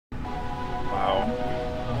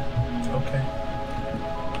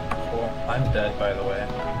I'm dead, by the way.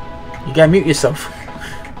 You gotta mute yourself.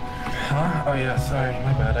 Huh? Oh yeah, sorry,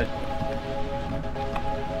 my bad.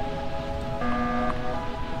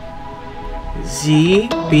 Z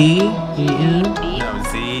B E U. No,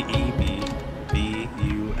 Z E B B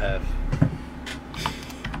U F.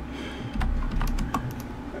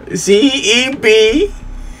 Z E B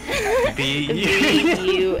B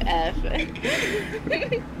U F.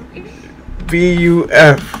 B U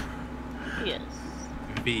F. Yes.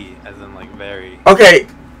 B as in like very. Okay.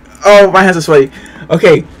 Oh, my hands are sweaty.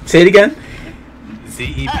 Okay, say it again. Z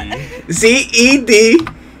E B. Z E D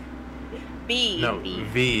B. No, B.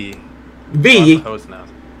 V. B. Host now.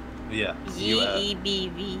 Yeah. Z E B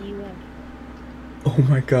V U F. Oh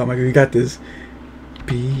my god, Michael, you got this.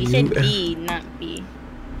 B You U said F. B, not B.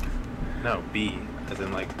 No, B as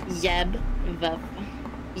in like. Zeb. Vup.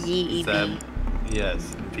 Z E B. Zeb.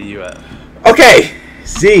 Yes. B U F. Okay.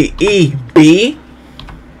 Z E B.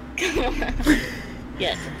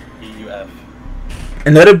 Yes. B U F.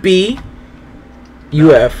 Another B.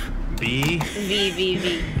 U F. B. V V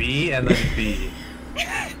V. B and then B.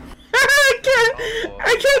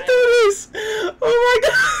 I can't do this. Oh my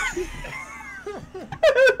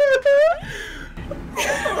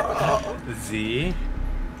god. Z.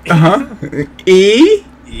 E.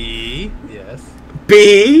 E. Yes.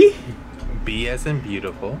 B. B as in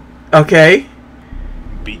beautiful. Okay.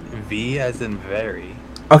 B. V as in very.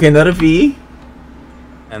 Okay, another V.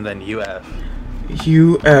 And then U F.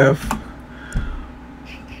 U F.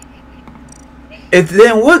 It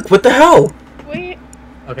didn't work. What the hell? Wait.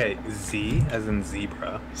 Okay, Z as in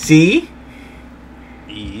zebra. C.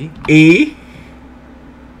 E. E.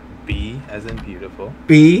 B as in beautiful.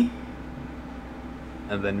 B.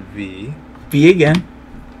 And then V. B again.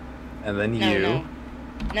 And then No, U. no.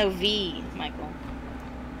 No, V, Michael.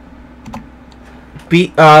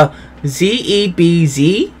 B. Z E B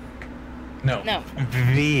Z. No. No.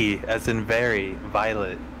 V as in very.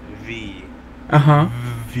 Violet. V.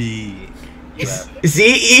 V. U F. Z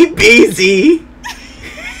E B Z.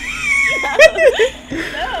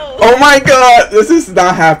 No. Oh my god, this is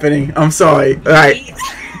not happening. I'm sorry. Alright.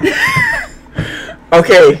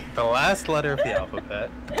 Okay. The last letter of the alphabet.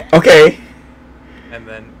 Okay. And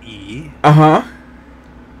then E.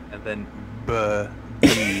 And then B.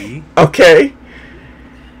 B. Okay.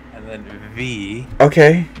 And then V.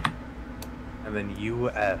 Okay. And then U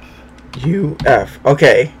F. U F.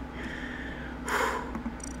 Okay.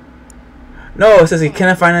 No, it says he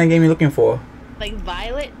cannot find any game you're looking for. Like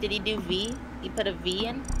Violet, did he do V? He put a V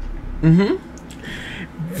in?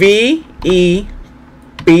 V E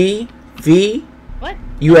B V What?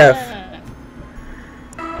 U F.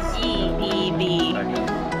 Z E B.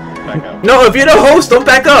 Back up. No, if you're the host, don't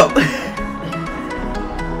back up.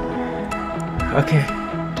 Okay.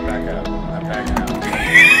 Back up. I'm backing out.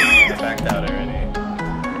 I backed out already.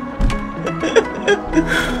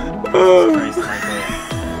 Oh. Christ, Michael.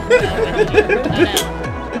 Oh, no.